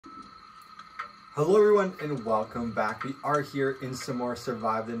Hello everyone and welcome back. We are here in some more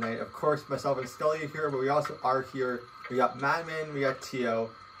Survive the Night. Of course, myself and Scully are here, but we also are here. We got Madman, we got Tio,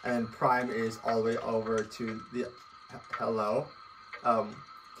 and then Prime is all the way over to the... Hello? I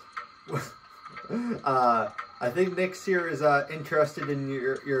think Nick's here is interested in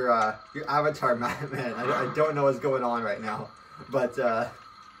your avatar, Madman. I don't know what's going on right now, but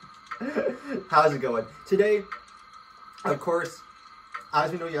how's it going? Today, of course, as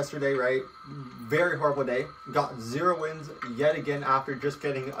we know yesterday, right, very horrible day. Got 0 wins yet again after just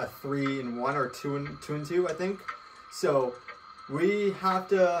getting a 3-1 or 2-2, I think. So we have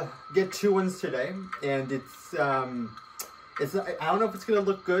to get 2 wins today, and it's I don't know if it's gonna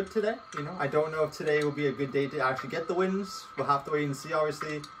look good today. You know, I don't know if today will be a good day to actually get the wins. We'll have to wait and see.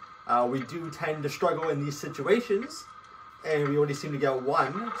 Obviously, we do tend to struggle in these situations, and we only seem to get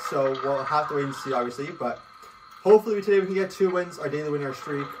 1, so we'll have to wait and see. Obviously, but hopefully today we can get 2 wins, our daily winner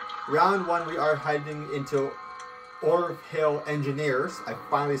streak. Round 1, we are heading into Orv Hill Engineers. I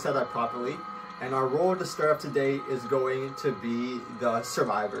finally said that properly. And our role to start up today is going to be the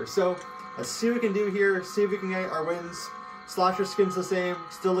Survivor. So let's see what we can do here, see if we can get our wins. Slasher skin's the same,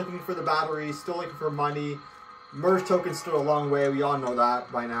 still looking for the batteries, still looking for money. Merge token's still a long way, we all know that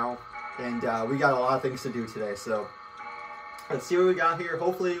by now. And we got a lot of things to do today, so let's see what we got here.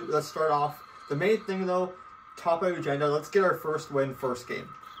 Hopefully, let's start off. The main thing though, top of the agenda, let's get our first win, first game.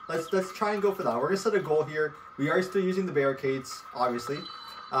 Let's try and go for that. We're gonna set a goal here. We are still using the barricades, obviously,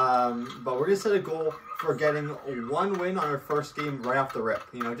 but we're gonna set a goal for getting 1 win on our first game right off the rip.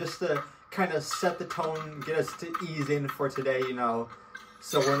 You know, just to kind of set the tone, get us to ease in for today. You know,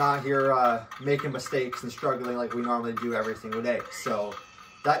 so we're not here making mistakes and struggling like we normally do every single day. So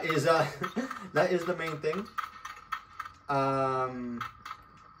that is that is the main thing.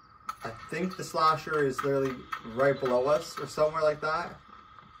 I think the slasher is literally right below us or somewhere like that.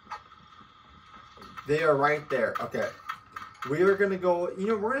 They are right there. Okay. We are going to go, you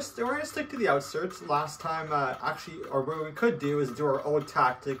know, we're gonna stick to the outskirts. Last time, actually, or what we could do is do our old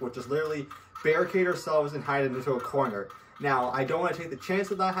tactic, which is literally barricade ourselves and hide into a corner. Now, I don't want to take the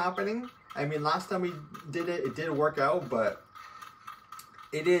chance of that happening. I mean, last time we did it, it did work out, but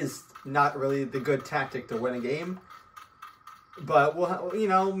it is not really the good tactic to win a game. But we'll, you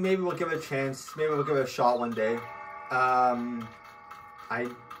know, maybe we'll give it a chance. Maybe we'll give it a shot one day.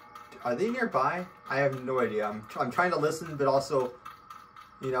 Are they nearby? I have no idea. I'm trying to listen, but also,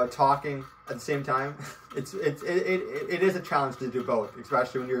 you know, talking at the same time. It is a challenge to do both,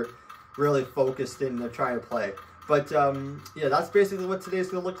 especially when you're really focused in trying to play. But yeah, that's basically what today's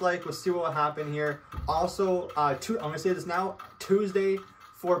gonna look like. We'll see what will happen here. Also, I'm gonna say this now. Tuesday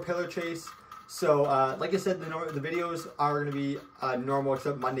for Pillar Chase. So, like I said, the videos are going to be normal,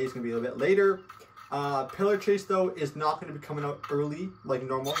 except Monday is going to be a little bit later. Pillar Chase, though, is not going to be coming out early, like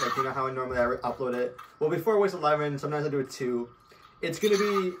normal. Like, you know how I normally upload it. Well, before it was 11, sometimes I do it 2. It's going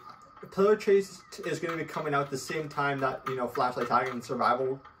to be, Pillar Chase is going to be coming out the same time that, you know, Flashlight Tag and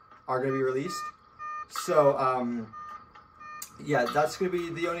Survival are going to be released. So, yeah, that's going to be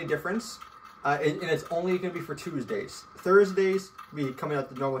the only difference. And it's only going to be for Tuesdays. Thursdays will be coming out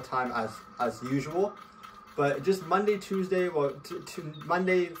the normal time as usual. But just Monday, Tuesday, well,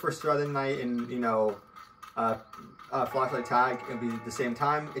 Monday for Saturday night and, you know, Flashlight Tag, it'll be the same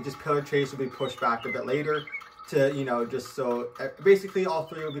time. It just Pillar Chase will be pushed back a bit later to, you know, just so, basically all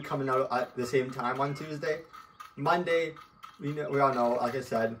 3 will be coming out at the same time on Tuesday. Monday, we all know, like I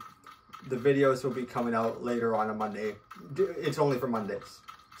said, the videos will be coming out later on Monday. It's only for Mondays.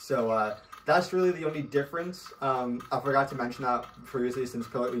 So, that's really the only difference. I forgot to mention that previously, since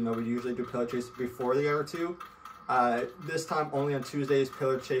Pillar, you know, we usually do Pillar Chase before the hour 2. This time, only on Tuesdays,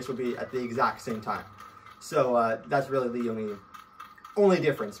 Pillar Chase will be at the exact same time. So that's really the only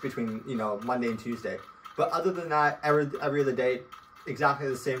difference between, you know, Monday and Tuesday. But other than that, every other day, exactly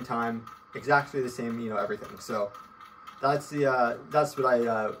the same time, exactly the same, you know, everything. So that's the that's what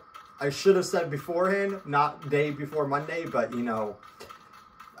I should have said beforehand, not day before Monday, but you know,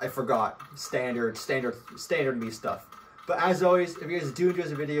 I forgot. Standard me stuff. But as always, if you guys do enjoy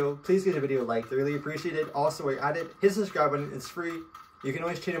the video, please give the video a like. I really appreciate it. Also, while you're at it, hit the subscribe button. It's free. You can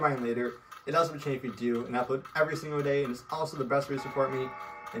always change your mind later. It doesn't change if you do, and I upload every single day, and it's also the best way to support me.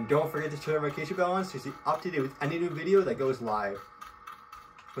 And don't forget to turn the notification bell on so you stay up to date with any new video that goes live.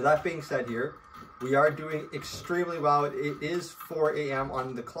 With that being said here, we are doing extremely well. It is 4 a.m.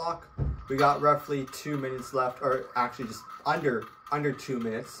 on the clock. We got roughly 2 minutes left, or actually just under 2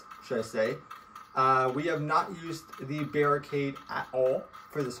 minutes, should I say. We have not used the barricade at all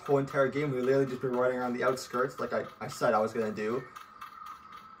for this whole entire game. We literally just been running around the outskirts like I said I was going to do.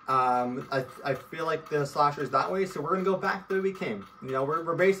 I feel like the slasher is that way, so we're going to go back the way we came. You know,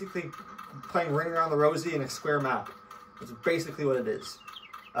 we're basically playing Ring Around the Rosie in a square map. That's basically what it is.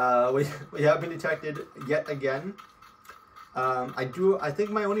 We have been detected yet again. I think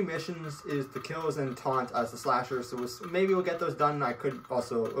my only missions is the kills and taunt as the slasher, so maybe we'll get those done. I could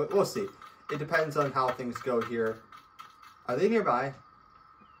also, we'll see. It depends on how things go here. Are they nearby?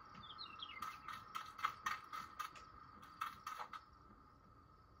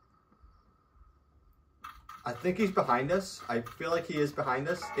 I think he's behind us. I feel like he is behind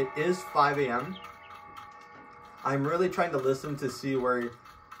us. It is 5 a.m. I'm really trying to listen to see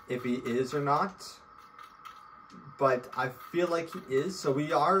if he is or not. But I feel like he is. So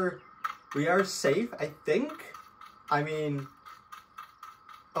we are safe, I think. I mean,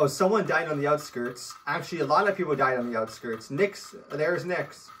 oh, someone died on the outskirts. Actually, a lot of people died on the outskirts. There's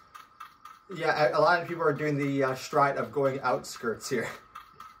Nyx. Yeah, a lot of people are doing the stride of going outskirts here.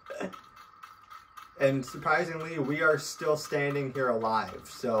 And surprisingly, we are still standing here alive.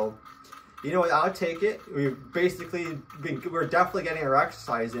 So, you know what, I'll take it. We're definitely getting our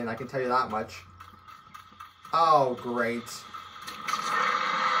exercise in, I can tell you that much. Oh, great.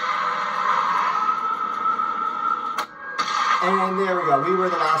 And there we go, we were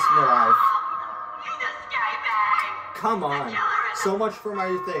the last one alive. Come on. So much for my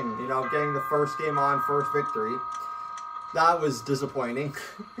thing, you know, getting the first game on, first victory. That was disappointing.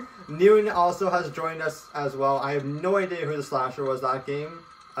 Noon also has joined us as well. I have no idea who the slasher was that game.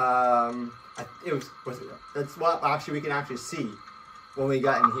 That's what actually we can actually see when we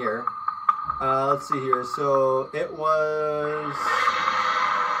got in here. Let's see here. So it was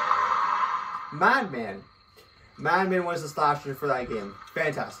Madman. Madman was the slasher for that game.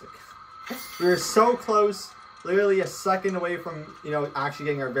 Fantastic. We were so close, literally a second away from, you know, actually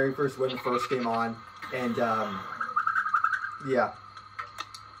getting our very first win, first game on, and yeah.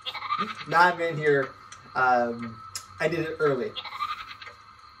 Madman here, I did it early.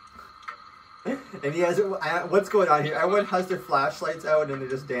 And he has, what's going on here? Everyone has their flashlights out and they're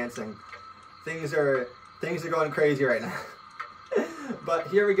just dancing. Things are going crazy right now. But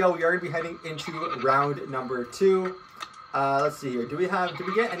here we go, we are going to be heading into round number 2. Let's see here, did we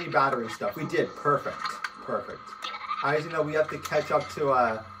get any battery stuff? We did, perfect. As you know, we have to catch up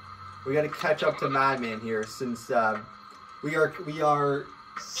to, Madman here, since, we are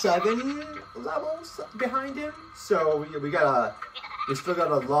 7 levels behind him, so we still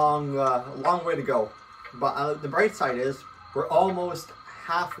got a long way to go. But the bright side is we're almost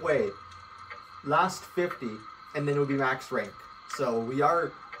halfway, last 50, and then it'll be max rank. So we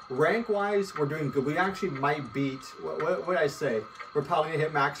are rank wise, we're doing good. We actually might beat what would I say? We're probably gonna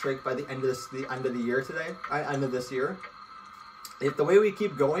hit max rank by the end of the year today, end of this year. If the way we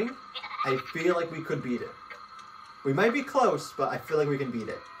keep going, I feel like we could beat it. We might be close, but I feel like we can beat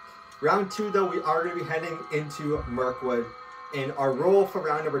it. Round 2, though, we are going to be heading into Mirkwood. And our role for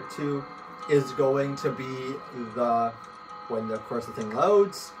round number 2 is going to be when, of course, the thing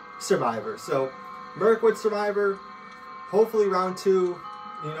loads, Survivor. So, Mirkwood Survivor, hopefully round 2,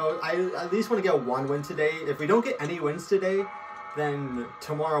 you know, I at least want to get 1 win today. If we don't get any wins today, then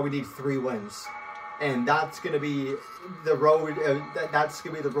tomorrow we need 3 wins. And that's going to be the road, that's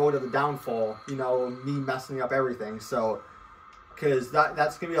going to be the road of the downfall, you know, me messing up everything. So, because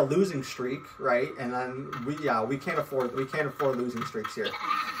that's going to be a losing streak, right? And then, we can't afford losing streaks here.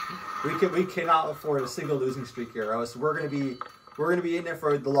 We cannot afford a single losing streak here, or else we're going to be in there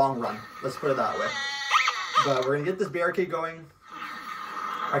for the long run. Let's put it that way. But we're going to get this barricade going,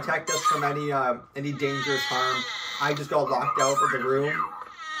 protect us from any dangerous harm. I just got locked out of the room.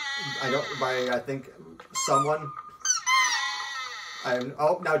 I think someone.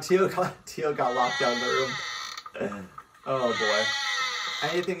 Now Teal got locked out of the room. Oh boy.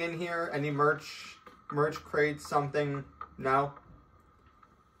 Anything in here? Any merch crates? Something? No.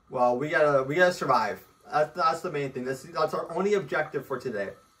 Well, we gotta survive. That's the main thing. That's our only objective for today.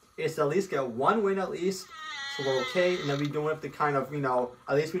 Is to at least get 1 win at least, so we're okay, and then we don't have to kind of, you know,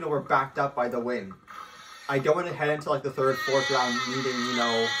 at least we know we're backed up by the win. I don't want to head into like the 3rd, 4th round needing, you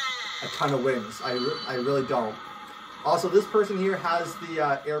know, a ton of wins. I really don't. Also, this person here has the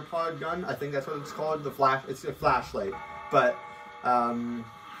AirPod gun. I think that's what it's called. It's a flashlight. But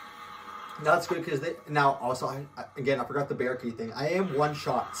that's good because now also again I forgot the barricade thing. I am 1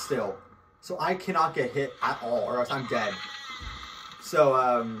 shot still, so I cannot get hit at all, or else I'm dead. So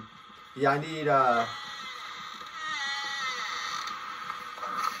yeah, I need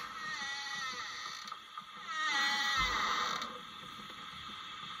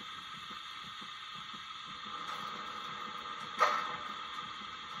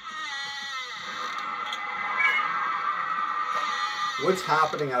What's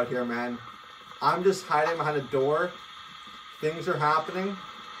happening out here, man? I'm just hiding behind a door. Things are happening.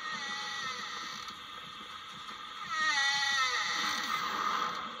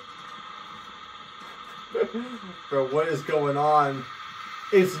 Bro, what is going on?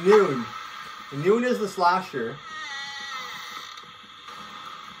 It's Noon. Noon is the slasher.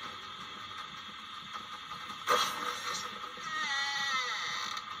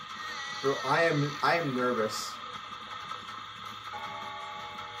 Bro, I am nervous.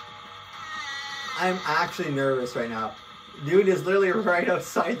 I'm actually nervous right now. Noon is literally right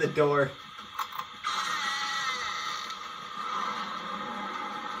outside the door.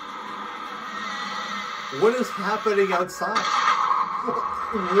 What is happening outside?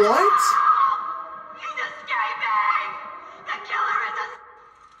 What? He's escaping! The killer is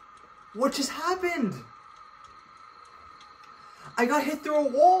What just happened? I got hit through a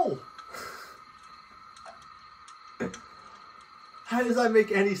wall. How does that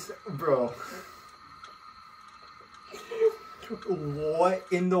make any sense? Bro. What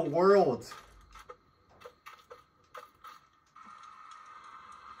in the world?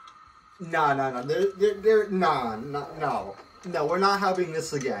 No. No, we're not having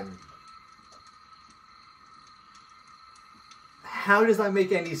this again. How does that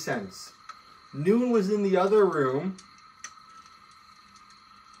make any sense? Noon was in the other room.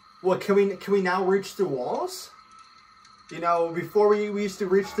 What, can we now reach the walls? You know, before we used to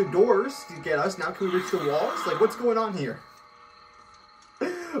reach the doors to get us. Now can we reach the walls? Like, what's going on here?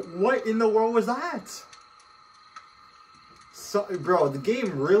 What in the world was that? So, bro, the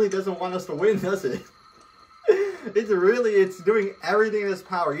game really doesn't want us to win, does it? It's doing everything in its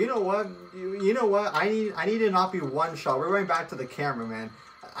power. You know what? You know what? I need to not be one shot. We're going back to the camera, man.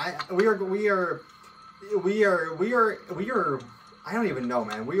 We are. I don't even know,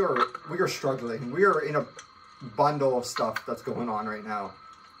 man. We are struggling. We are in a bundle of stuff that's going on right now.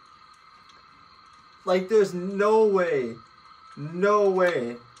 Like, there's no way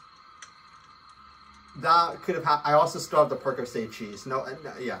that could have happened. I also still have the perk of say cheese.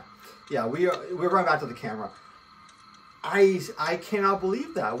 Yeah. We're going back to the camera. I cannot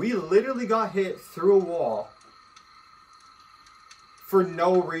believe that we literally got hit through a wall for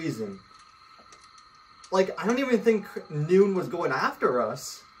no reason. Like, I don't even think Noon was going after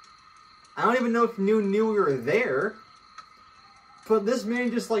us. I don't even know if Noon knew we were there. But this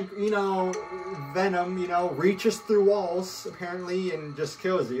man just, like, you know, Venom, you know, reaches through walls, apparently, and just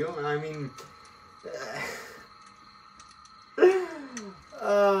kills you. And I mean,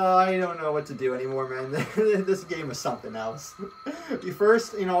 I don't know what to do anymore, man. This game is something else.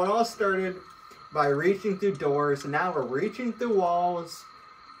 First, you know, it all started by reaching through doors, and now we're reaching through walls.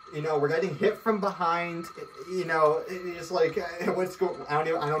 You know, we're getting hit from behind. You know, it's like, what's going? I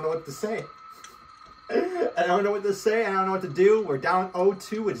don't know what to say. I don't know what to say. I don't know what to do. We're down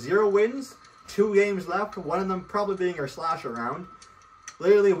 0-2 with 0 wins. 2 games left. One of them probably being our slasher round.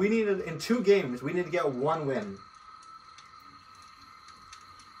 Literally, we needed, in 2 games, we need to get 1 win.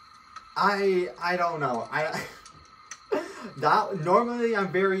 I don't know. That normally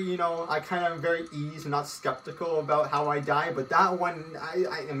I'm very, you know, I kind of am very easy, not skeptical about how I die, but that one,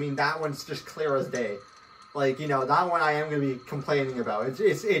 I mean, that one's just clear as day. Like, you know, that one I am going to be complaining about.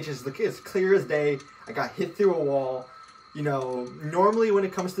 It's clear as day. I got hit through a wall. You know, normally when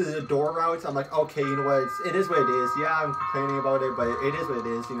it comes to the door routes, I'm like, okay, you know what, it is what it is. Yeah, I'm complaining about it, but it is what it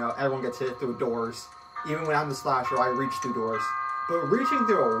is. You know, everyone gets hit through doors. Even when I'm the slasher, I reach through doors. But reaching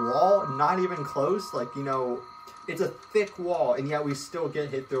through a wall, not even close, like, you know, it's a thick wall, and yet we still get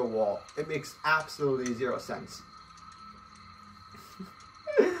hit through a wall. It makes absolutely 0 sense.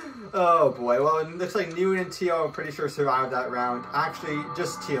 Oh boy, well, it looks like Noon and Tio, I'm pretty sure, survived that round. Actually,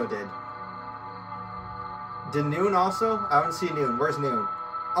 just Tio did. Did Noon also? I don't see Noon. Where's Noon?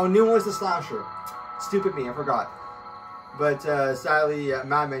 Oh, Noon was the slasher. Stupid me, I forgot. But sadly,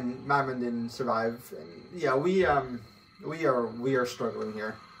 Madman didn't survive. And, yeah, we are struggling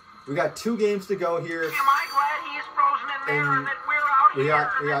here. We got 2 games to go here. Am I glad he's frozen in there and that we're out here?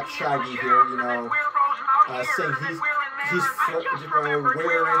 We got Shaggy here, you know, saying where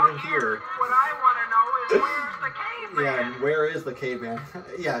in here. What I want to know is where's the caveman? Yeah, and where is the caveman?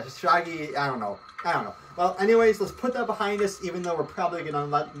 Yeah, Shaggy, I don't know. Well, anyways, let's put that behind us, even though we're probably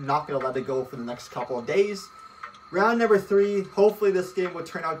not gonna let it go for the next couple of days. Round number 3, hopefully this game will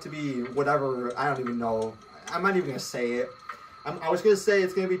turn out to be whatever, I don't even know. I'm not even gonna say it. I was gonna say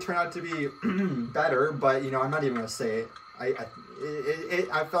it's gonna turn out to be better, but, you know, I'm not even gonna say it. I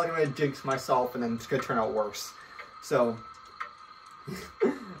feel like I'm gonna jinx myself, and then it's gonna turn out worse. So,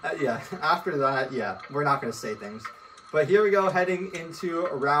 yeah, after that, yeah, we're not gonna say things. But here we go, heading into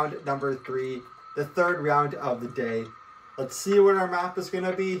round number 3, the 3rd round of the day. Let's see what our map is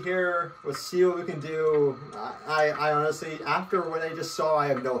gonna be here. Let's see what we can do. I honestly, after what I just saw, I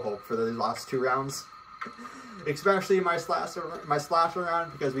have no hope for the last 2 rounds. especially my slasher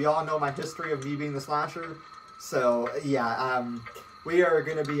round, because we all know my history of me being the slasher. So yeah, we are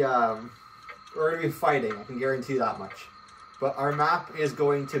gonna be we're gonna be fighting. I can guarantee that much. But our map is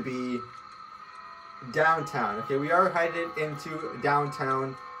going to be downtown. Okay, we are headed into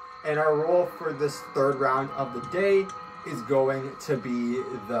downtown, and our role for this third round of the day is going to be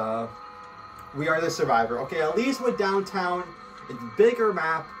we are the survivor. Okay, at least with downtown, it's bigger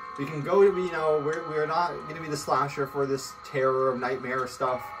map. We can go to, you know, we're not going to be the slasher for this terror of nightmare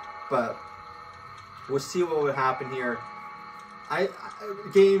stuff, but we'll see what would happen here.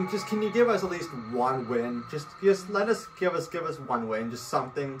 Game, just can you give us at least one win? Just let us give us one win, just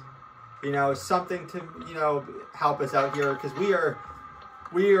something, you know, something to, you know, help us out here, because we are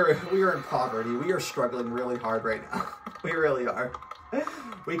in poverty. We are struggling really hard right now. We really are.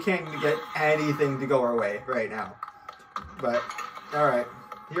 We can't get anything to go our way right now. But all right,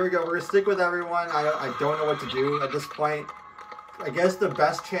 here we go. We're gonna stick with everyone. I don't know what to do at this point. I guess the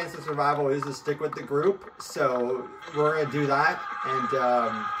best chance of survival is to stick with the group, so we're gonna do that, and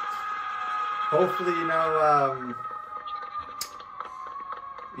hopefully, you know,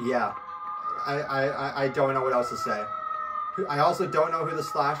 yeah, I don't know what else to say. I also don't know who the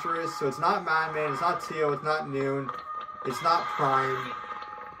slasher is, so it's not Madman, it's not Teo, it's not Noon, it's not Prime.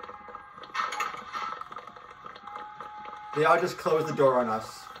 They all just closed the door on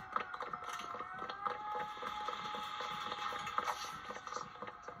us.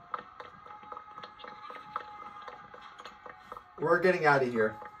 We're getting out of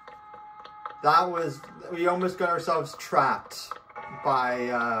here. We almost got ourselves trapped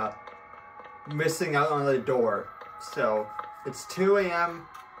by missing out on the door. So it's 2 a.m.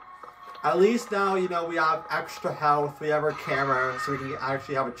 At least now, you know, we have extra health. We have our camera, so we can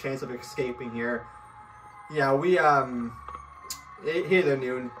actually have a chance of escaping here. Yeah, hey there,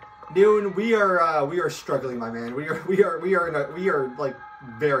 Noon. Noon, we are struggling, my man. We are like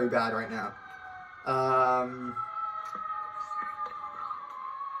very bad right now.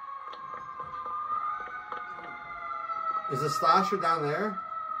 Is the slasher down there?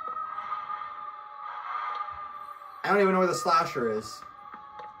 I don't even know where the slasher is.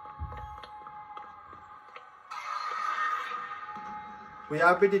 We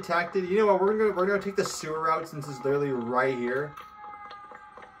have been detected. You know what? We're gonna take the sewer route since it's literally right here.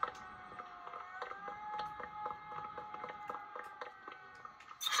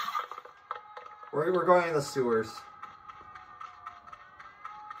 We're going in the sewers.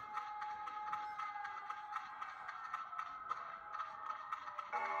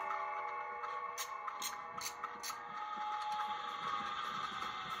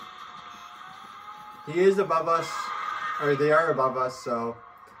 He is above us, or they are above us, so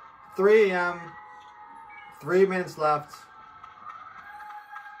 3 a.m., 3 minutes left.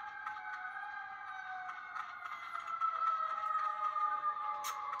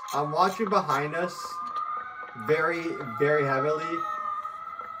 I'm watching behind us very, very heavily.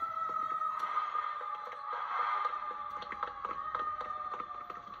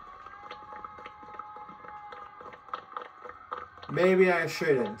 Maybe I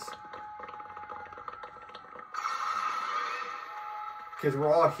shouldn't. Because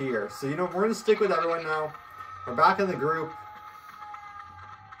we're all here. So, you know, we're going to stick with everyone now. We're back in the group.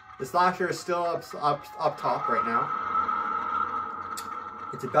 The slasher is still up top right now.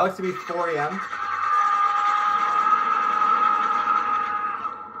 It's about to be 4 a.m.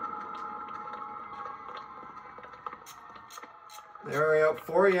 There we go.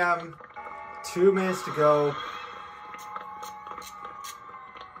 4 a.m. 2 minutes to go.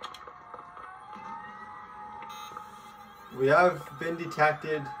 We have been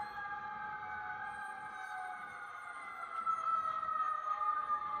detected.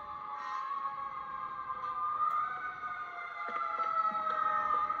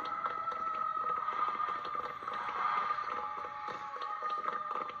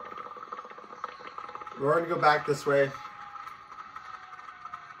 We're going to go back this way.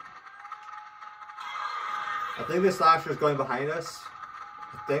 I think the slasher is going behind us.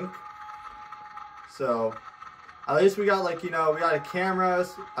 I think. So, at least we got, like, you know, we got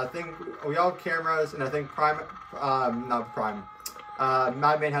cameras. I think we all have cameras, and I think not Prime.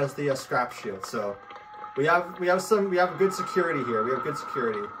 Madman has the scrap shield. So, we have good security here. We have good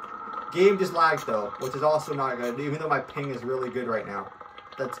security. Game just lagged though, which is also not good. Even though my ping is really good right now,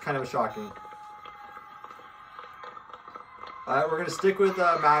 that's kind of shocking. Alright, we're going to stick with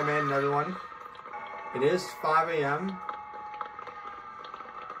Madman and everyone. It is 5 a.m.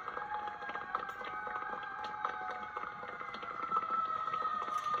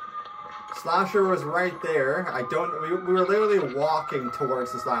 Slasher was right there. We were literally walking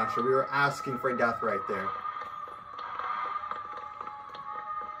towards the slasher. We were asking for death right there.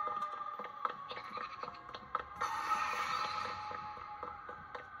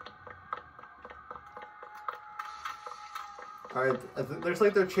 Alright, looks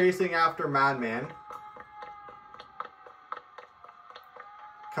like they're chasing after Madman.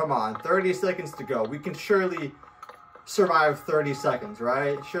 Come on, 30 seconds to go. We can surely survive 30 seconds,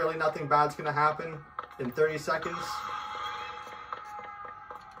 right? Surely nothing bad's gonna happen in 30 seconds.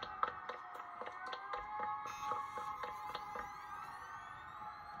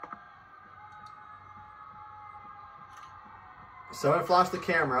 Someone flash the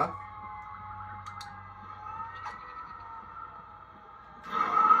camera.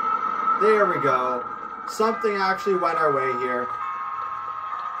 There we go. Something actually went our way here.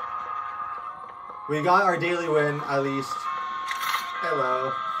 We got our daily win, at least.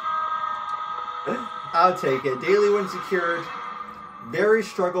 Hello. I'll take it. Daily win secured. Very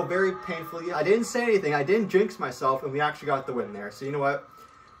struggle, very painfully. I didn't say anything. I didn't jinx myself, and we actually got the win there. So you know what?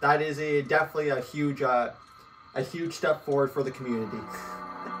 That is definitely a huge step forward for the community.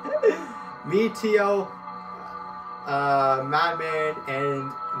 Me, Tio, Madman,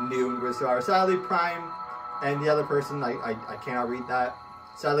 and Noon was our sadly Prime, and the other person I cannot read that.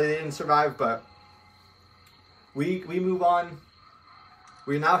 Sadly, they didn't survive, but we move on.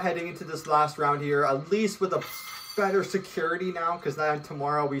 We're now heading into this last round here, at least with a better security now, because then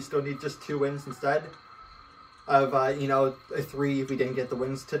tomorrow we still need just 2 wins instead of you know, 3 if we didn't get the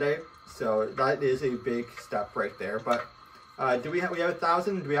wins today. So that is a big step right there. But we have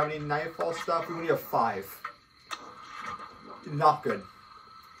 1,000? Do we have any nightfall stuff? We only have 5. Not good.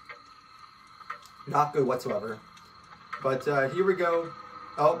 Not good whatsoever. But here we go.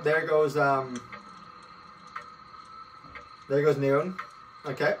 Oh, there goes Noon.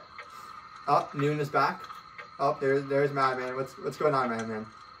 Okay. Oh, Noon is back. Oh, there's Madman. What's going on, Madman?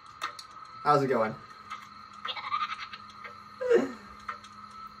 How's it going?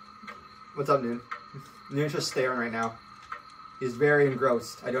 What's up, Noon? Noon's just staring right now. He's very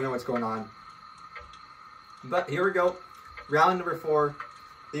engrossed. I don't know what's going on. But here we go. Round number 4.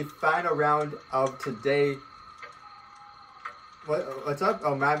 The final round of today. What's up?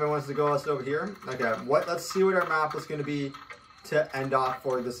 Oh, Madman wants to go us over here. Okay, let's see what our map is going to be to end off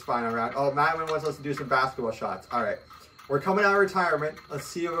for this final round. Oh, Madman wants us to do some basketball shots. Alright. We're coming out of retirement. Let's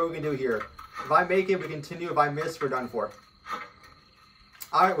see what we can do here. If I make it, we continue. If I miss, we're done for.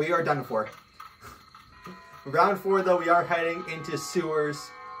 Alright, we are done for. Round 4, though, we are heading into sewers.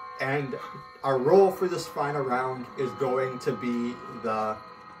 And our role for this final round is going to be the...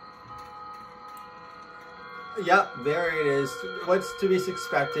 Yep, there it is. What's to be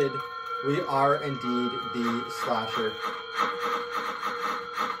expected? We are indeed the slasher.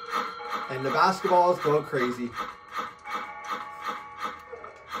 And the basketballs go crazy.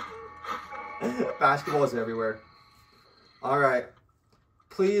 Basketballs everywhere. Alright.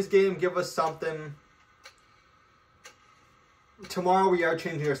 Please, game, give us something. Tomorrow we are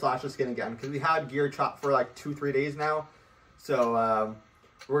changing our slasher skin again, because we had gear chop for like 2-3 days now. So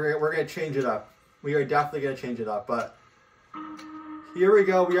we're gonna change it up. We are definitely gonna change it up. But here we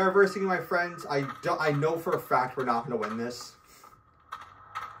go. We are versing my friends. I know for a fact we're not gonna win this.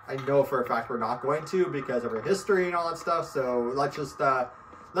 I know for a fact we're not going to, because of our history and all that stuff. So let's just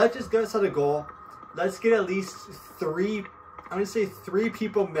go set a goal. Let's get at least 3. I'm gonna say 3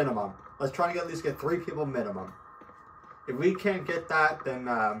 people minimum. Let's try to at least get 3 people minimum. If we can't get that, then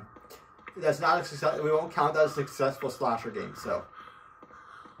that's not a success. We won't count that as a successful slasher game. So,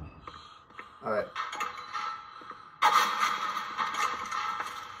 all right.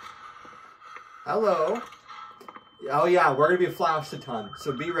 Hello. Oh yeah, we're gonna be flashed a ton.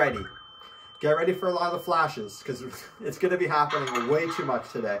 So be ready. Get ready for a lot of the flashes, because it's gonna be happening way too much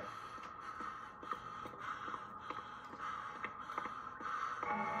today.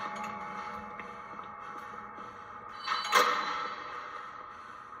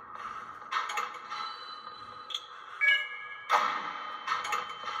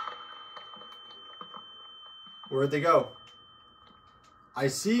 Where'd they go? I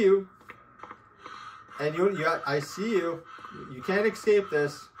see you. And I see you. You can't escape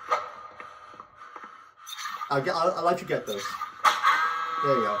this. I'll let you get those.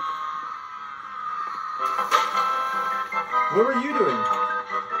 There you go. What were you doing?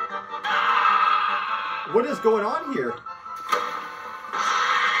 What is going on here?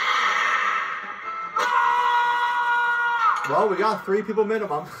 Well, we got 3 people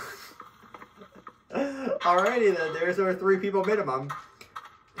minimum. Alrighty then, there's our 3 people minimum.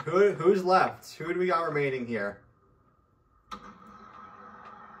 Who's left? Who do we got remaining here?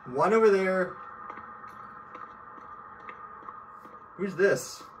 One over there. Who's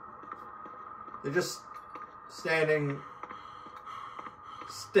this? They're just standing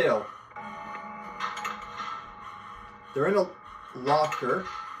still. They're in a locker.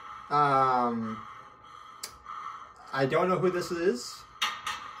 I don't know who this is.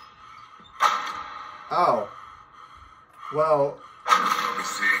 Oh. Well.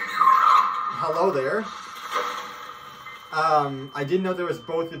 Hello there. I didn't know there was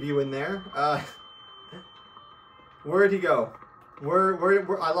both of you in there. Where'd he go?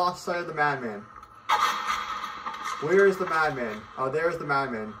 Where I lost sight of the madman. Where is the madman? Oh, there's the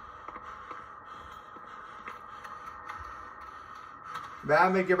madman.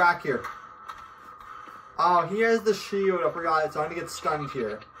 Madman, get back here. Oh, he has the shield. I forgot it, so I'm gonna get stunned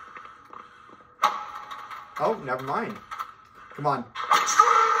here. Oh, never mind. Come on.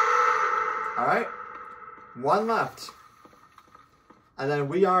 Alright. One left. And then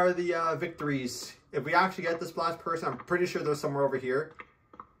we are the victories. If we actually get this last person, I'm pretty sure there's somewhere over here.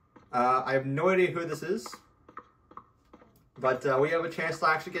 I have no idea who this is. But we have a chance to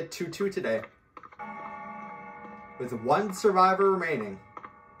actually get 2-2 today. With one survivor remaining.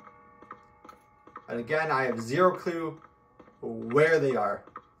 And again, I have zero clue where they are.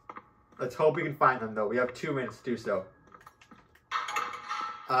 Let's hope we can find them, though. We have 2 minutes to do so.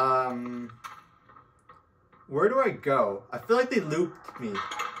 Where do I go? I feel like they looped me.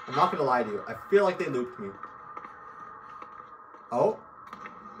 I'm not gonna lie to you. I feel like they looped me. Oh.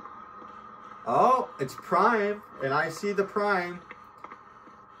 Oh, it's Prime. And I see the Prime.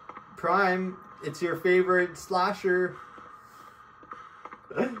 Prime, it's your favorite slasher.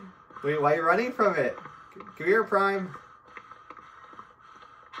 Wait, why are you running from it? Come here, Prime.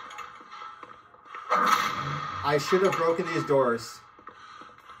 I should have broken these doors.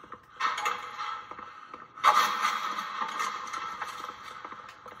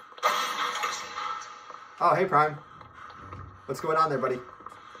 Oh, hey, Prime. What's going on there, buddy?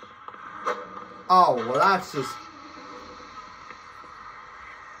 Oh, well, that's just...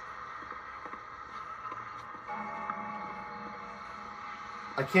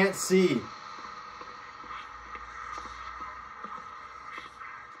 I can't see.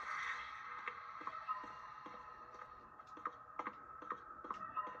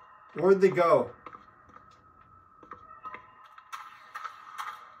 Where'd they go?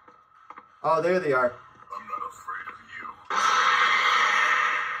 Oh, there they are. I'm not afraid of you.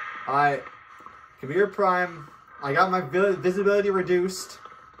 Alright. Come here, Prime. I got my visibility reduced.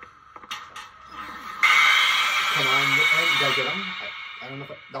 Come on. Did I get him? I don't know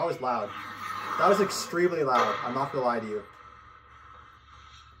if that was loud. That was extremely loud. I'm not gonna lie to you.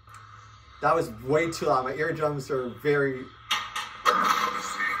 That was way too loud. My eardrums are very...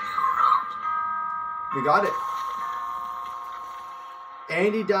 We got it.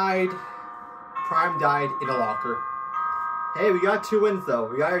 Andy died. Prime died in a locker. Hey, we got 2 wins though.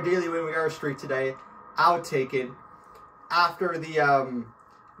 We got our daily win. We got our streak today. I'll take it. After the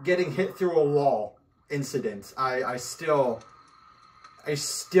getting hit through a wall incident, I still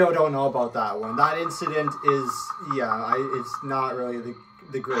don't know about that one. That incident is, yeah, it's not really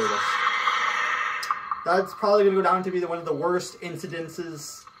the greatest. That's probably gonna go down to be one of the worst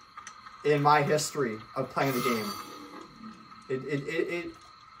incidences in my history of playing the game.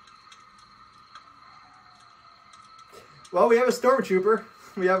 Well, we have a stormtrooper.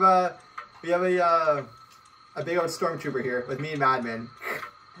 We have a big old stormtrooper here with me and Madman.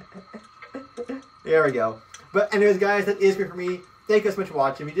 There we go. But anyways, guys, that is it for me. Thank you so much for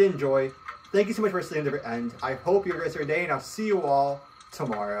watching. If you did enjoy, thank you so much for listening to the end. I hope you guys are day, and I'll see you all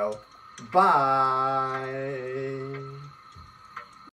tomorrow. Bye.